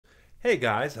Hey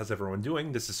guys, how's everyone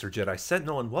doing? This is Sir Jedi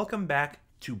Sentinel, and welcome back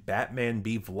to Batman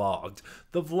Be Vlogged,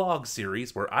 the vlog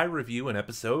series where I review an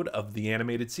episode of the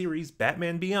animated series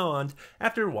Batman Beyond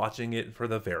after watching it for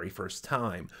the very first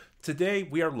time. Today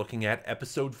we are looking at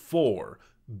episode 4,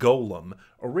 Golem,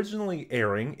 originally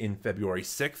airing in February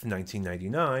 6th,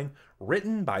 1999,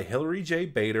 written by Hilary J.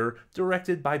 Bader,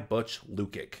 directed by Butch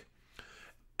Lukic.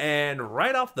 And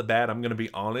right off the bat, I'm going to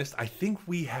be honest, I think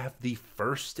we have the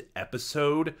first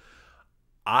episode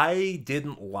I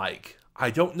didn't like.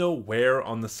 I don't know where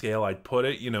on the scale I'd put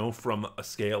it, from a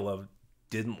scale of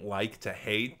didn't like to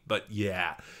hate, but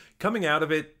yeah, coming out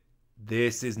of it,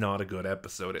 this is not a good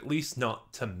episode, at least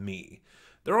not to me.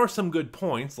 There are some good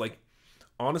points, like,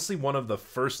 honestly, one of the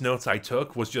first notes I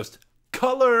took was just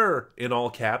color in all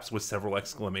caps with several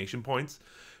exclamation points,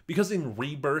 because in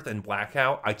Rebirth and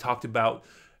Blackout, I talked about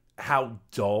how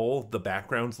dull the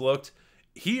backgrounds looked.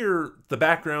 Here, the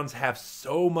backgrounds have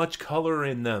so much color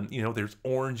in them. There's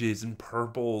oranges and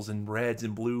purples and reds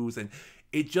and blues, and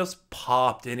it just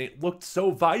popped and it looked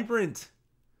so vibrant.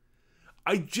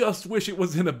 I just wish it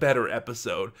was in a better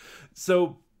episode.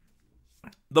 So,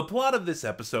 the plot of this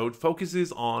episode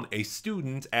focuses on a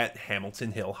student at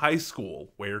Hamilton Hill High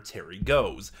School, where Terry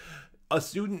goes. A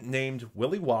student named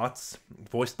Willie Watts,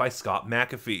 voiced by Scott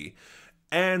McAfee.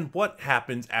 And what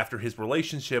happens after his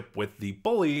relationship with the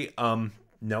bully,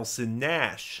 Nelson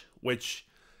Nash, which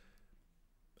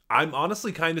I'm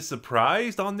honestly kind of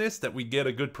surprised on this that we get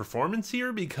a good performance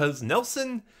here because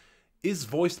Nelson is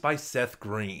voiced by Seth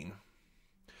Green.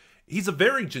 He's a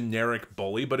very generic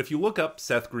bully, but if you look up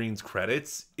Seth Green's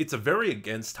credits, it's a very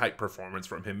against type performance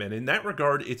from him, and in that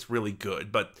regard, it's really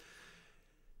good, but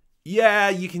yeah,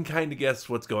 you can kind of guess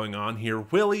what's going on here.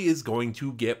 Willie is going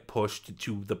to get pushed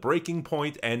to the breaking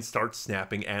point and start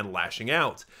snapping and lashing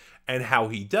out. And how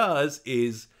he does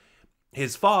is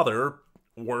his father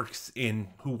who works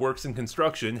in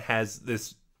construction, has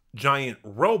this giant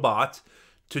robot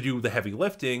to do the heavy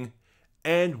lifting,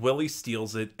 and Willie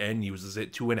steals it and uses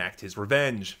it to enact his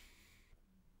revenge.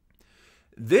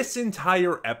 This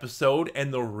entire episode,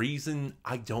 and the reason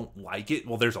I don't like it,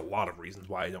 well, there's a lot of reasons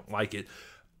why I don't like it,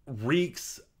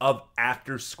 reeks of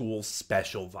after school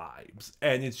special vibes.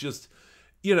 And it's just,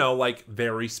 like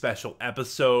very special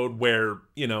episode where,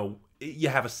 you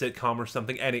have a sitcom or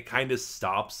something and it kind of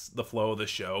stops the flow of the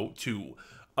show to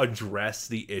address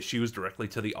the issues directly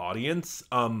to the audience.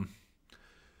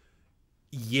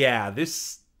 Yeah,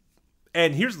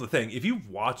 and here's the thing, if you've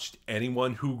watched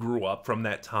anyone who grew up from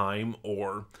that time,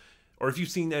 or if you've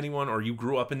seen anyone or you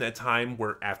grew up in that time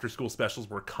where after school specials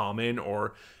were common,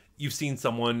 or you've seen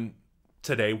someone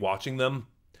today watching them,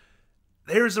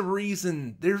 there's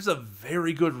a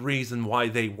very good reason why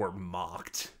they were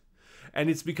mocked. And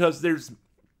it's because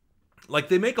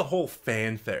they make a whole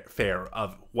fanfare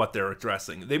of what they're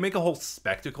addressing. They make a whole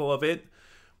spectacle of it,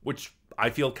 which I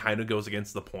feel kind of goes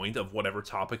against the point of whatever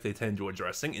topic they tend to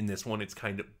addressing. In this one, it's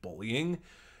kind of bullying.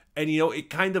 And, it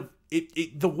kind of,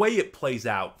 the way it plays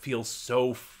out feels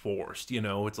so forced,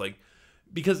 it's like,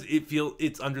 because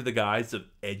it's under the guise of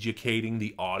educating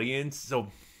the audience. So,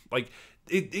 like,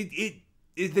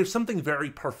 there's something very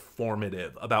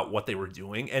performative about what they were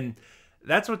doing, and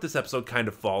that's what this episode kind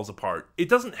of falls apart. It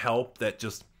doesn't help that,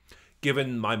 just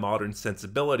given my modern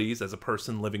sensibilities as a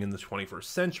person living in the 21st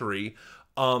century,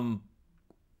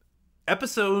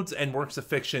 episodes and works of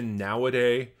fiction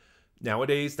nowadays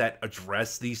that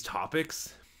address these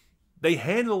topics, they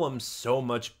handle them so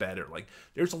much better. Like,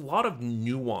 there's a lot of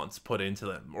nuance put into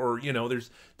them, or,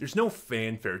 there's no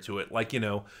fanfare to it. Like,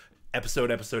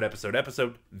 episode,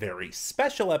 very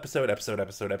special episode,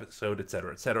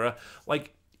 etc., etc.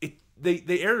 Like,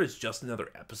 they air as just another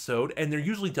episode, and they're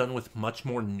usually done with much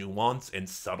more nuance and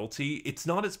subtlety. It's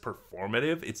not as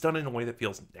performative. It's done in a way that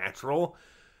feels natural,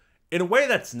 in a way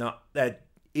that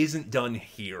isn't done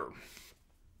here.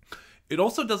 It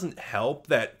also doesn't help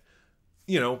that,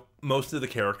 most of the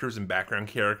characters and background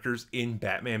characters in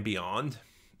Batman Beyond,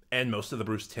 and most of the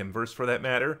Bruce Timmverse for that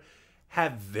matter,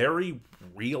 have very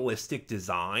realistic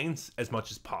designs as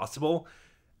much as possible.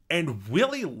 And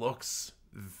Willie looks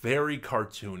very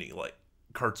cartoony.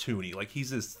 Like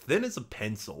he's as thin as a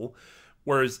pencil,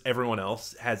 whereas everyone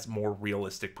else has more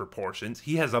realistic proportions.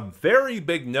 He has a very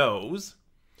big nose,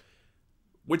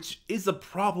 which is a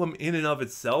problem in and of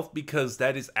itself, because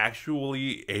that is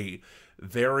actually a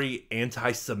very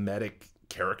anti-Semitic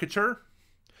caricature.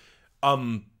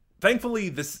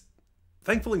 Thankfully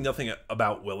nothing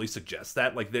about Willie suggests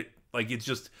that. It's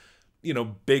just,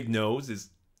 big nose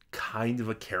is kind of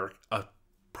a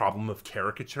problem of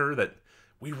caricature that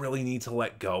we really need to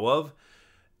let go of.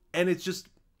 And it's just,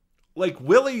 like,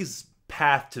 Willie's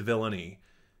path to villainy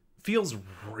feels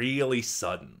really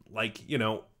sudden. Like, you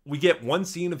know, we get one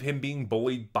scene of him being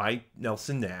bullied by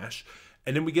Nelson Nash,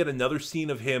 and then we get another scene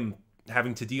of him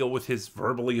having to deal with his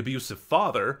verbally abusive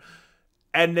father,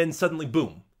 and then suddenly,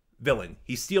 boom, villain.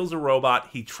 He steals a robot,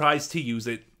 he tries to use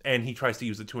it, and he tries to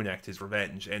use it to enact his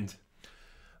revenge. And,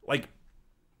 like,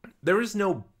 there is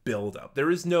no build-up.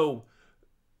 There is no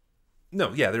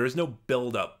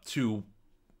build-up to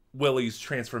Willie's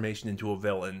transformation into a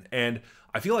villain. And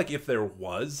I feel like if there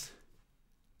was,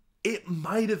 it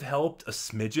might have helped a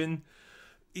smidgen,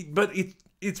 but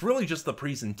it's really just the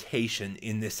presentation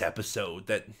in this episode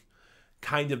that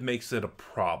kind of makes it a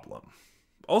problem.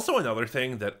 Also, another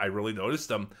thing that I really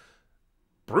noticed,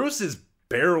 Bruce is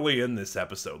barely in this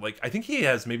episode. Like, I think he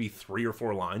has maybe 3 or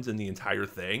 4 lines in the entire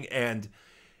thing, and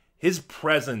his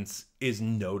presence is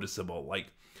noticeable. Like,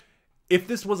 if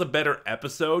this was a better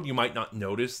episode, you might not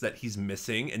notice that he's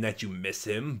missing and that you miss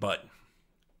him, but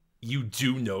you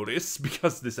do notice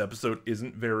because this episode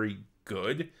isn't very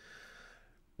good.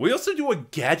 We also do a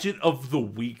gadget of the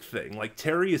week thing. Like,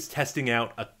 Terry is testing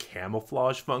out a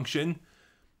camouflage function,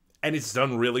 and it's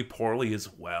done really poorly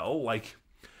as well. Like,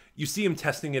 you see him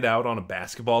testing it out on a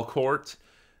basketball court,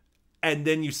 and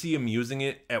then you see him using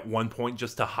it at one point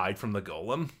just to hide from the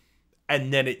golem,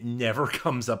 and then it never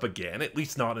comes up again, at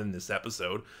least not in this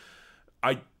episode.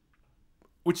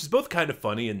 Which is both kind of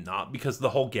funny and not, because the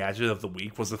whole gadget of the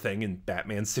week was a thing in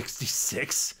Batman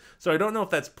 66. So I don't know if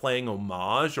that's playing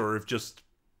homage or if just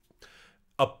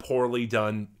a poorly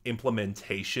done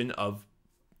implementation of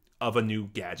a new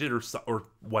gadget or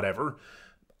whatever.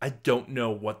 I don't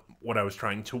know what I was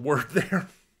trying to word there.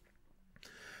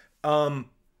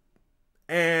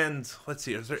 And let's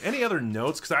see, is there any other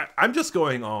notes? Because I'm just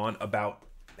going on about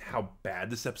how bad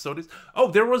this episode is.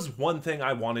 Oh, there was one thing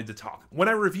I wanted to talk. When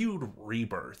I reviewed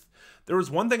Rebirth, there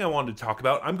was one thing I wanted to talk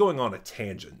about. I'm going on a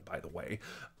tangent, by the way.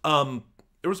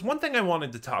 There was one thing I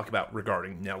wanted to talk about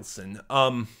regarding Nelson.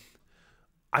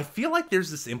 I feel like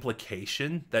there's this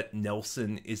implication that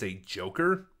Nelson is a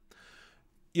Joker.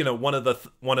 You know, one of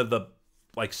the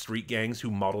like street gangs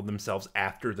who modeled themselves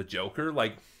after the Joker.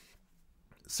 Like,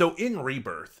 so in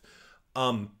Rebirth,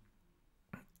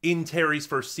 in Terry's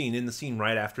first scene, in the scene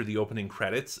right after the opening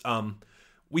credits,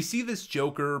 we see this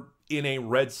Joker in a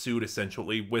red suit,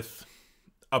 essentially, with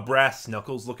a brass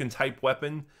knuckles looking type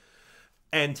weapon,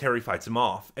 and Terry fights him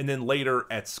off. And then later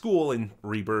at school in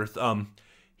Rebirth,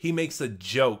 he makes a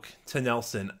joke to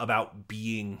Nelson about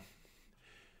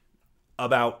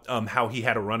how he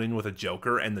had a run-in with a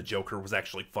Joker, and the Joker was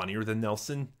actually funnier than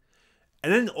Nelson.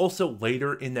 And then also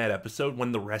later in that episode,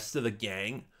 when the rest of the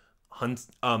gang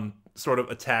sort of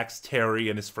attacks Terry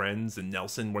and his friends and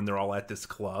Nelson when they're all at this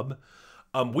club,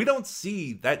 we don't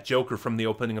see that Joker from the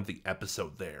opening of the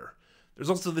episode there. There's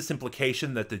also this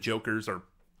implication that the Jokers are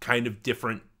kind of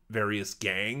different various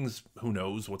gangs. Who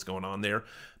knows what's going on there?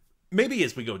 Maybe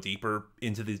as we go deeper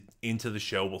into the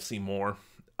show, we'll see more.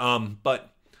 But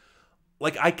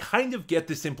like, I kind of get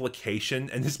this implication,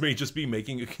 and this may just be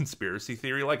making a conspiracy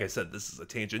theory. Like I said, this is a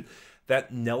tangent,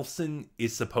 that Nelson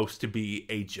is supposed to be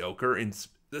a Joker, and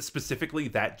specifically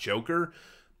that Joker.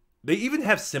 They even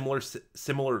have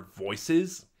similar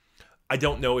voices. I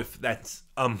don't know if that's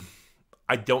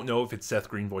I don't know if it's Seth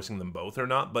Green voicing them both or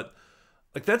not, but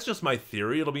like, that's just my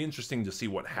theory. It'll be interesting to see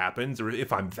what happens, or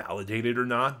if I'm validated or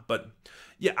not. But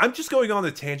yeah, I'm just going on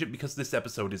a tangent because this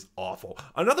episode is awful.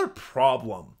 Another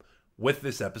problem with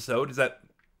this episode is that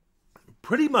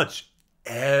pretty much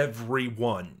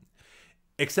everyone,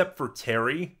 except for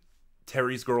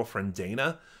Terry's girlfriend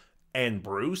Dana, and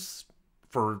Bruce,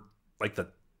 for like the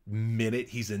minute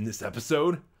he's in this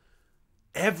episode,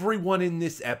 everyone in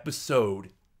this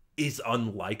episode is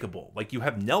unlikable. Like, you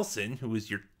have Nelson, who is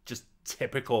your just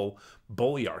typical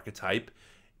bully archetype.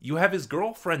 You have his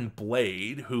girlfriend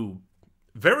Blade, who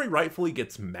very rightfully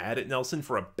gets mad at Nelson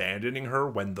for abandoning her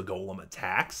when the golem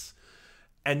attacks.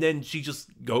 And then she just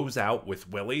goes out with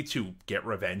Willie to get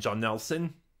revenge on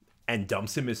Nelson and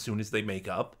dumps him as soon as they make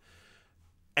up.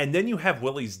 And then you have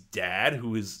Willie's dad,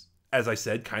 who is, as I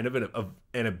said, kind of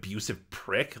an abusive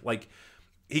prick. Like,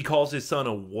 he calls his son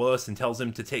a wuss and tells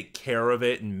him to take care of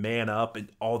it and man up and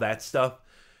all that stuff.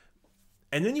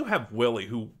 And then you have Willie,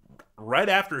 who right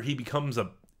after he kind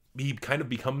of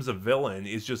becomes a villain,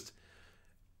 is just,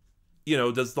 you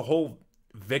know, does the whole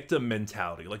victim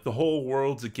mentality. Like, the whole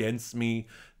world's against me.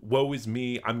 Woe is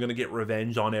me. I'm going to get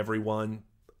revenge on everyone.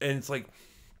 And it's like,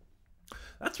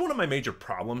 that's one of my major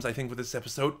problems, I think, with this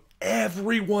episode.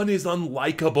 Everyone is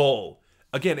unlikable.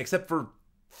 Again, except for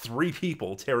 3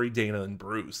 people, Terry, Dana, and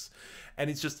Bruce. And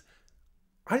it's just,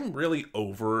 I'm really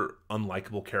over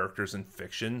unlikable characters in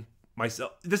fiction.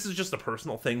 myself, this is just a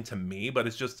personal thing to me, but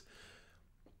it's just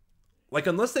like,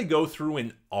 unless they go through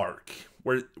an arc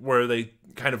where they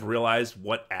kind of realize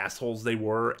what assholes they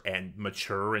were and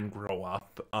mature and grow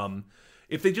up,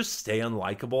 if they just stay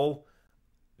unlikable,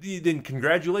 then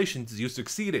congratulations, you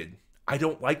succeeded. I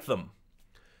don't like them.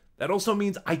 That also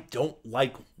means I don't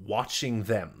like watching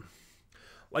them.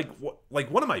 Like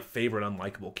one of my favorite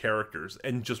unlikable characters,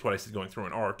 and just what I said going through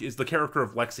an arc, is the character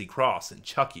of Lexi Cross and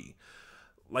Chucky.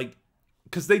 Like,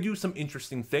 because they do some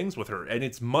interesting things with her, and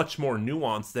it's much more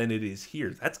nuanced than it is here.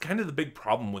 That's kind of the big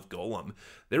problem with Golem.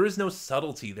 There is no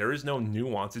subtlety, there is no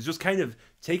nuance. It's just kind of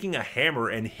taking a hammer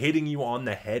and hitting you on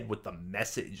the head with the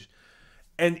message.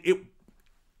 And it,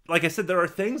 like I said, there are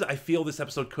things I feel this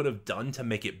episode could have done to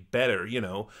make it better. You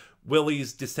know,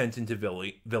 Willie's descent into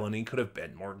villainy could have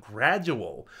been more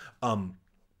gradual.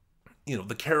 You know,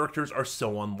 the characters are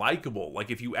so unlikable.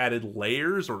 Like, if you added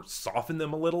layers or softened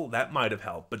them a little, that might have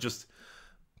helped. But just,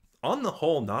 on the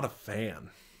whole, not a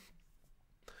fan.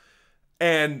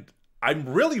 And I'm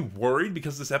really worried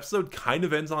because this episode kind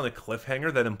of ends on a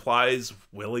cliffhanger that implies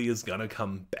Willie is gonna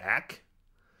come back.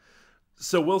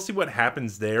 So we'll see what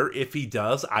happens there. If he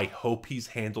does, I hope he's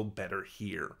handled better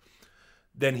here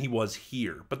than he was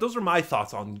here. But those are my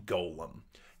thoughts on Golem.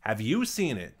 Have you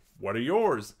seen it? What are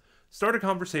yours? Start a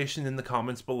conversation in the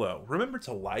comments below. Remember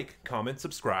to like, comment,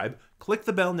 subscribe, click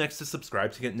the bell next to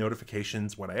subscribe to get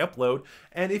notifications when I upload,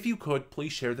 and if you could,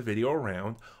 please share the video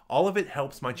around. All of it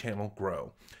helps my channel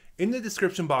grow. In the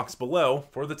description box below,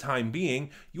 for the time being,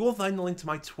 you will find the link to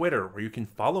my Twitter where you can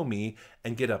follow me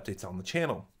and get updates on the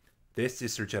channel. This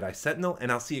is Sir Jedi Sentinel,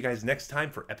 and I'll see you guys next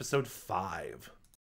time for episode 5.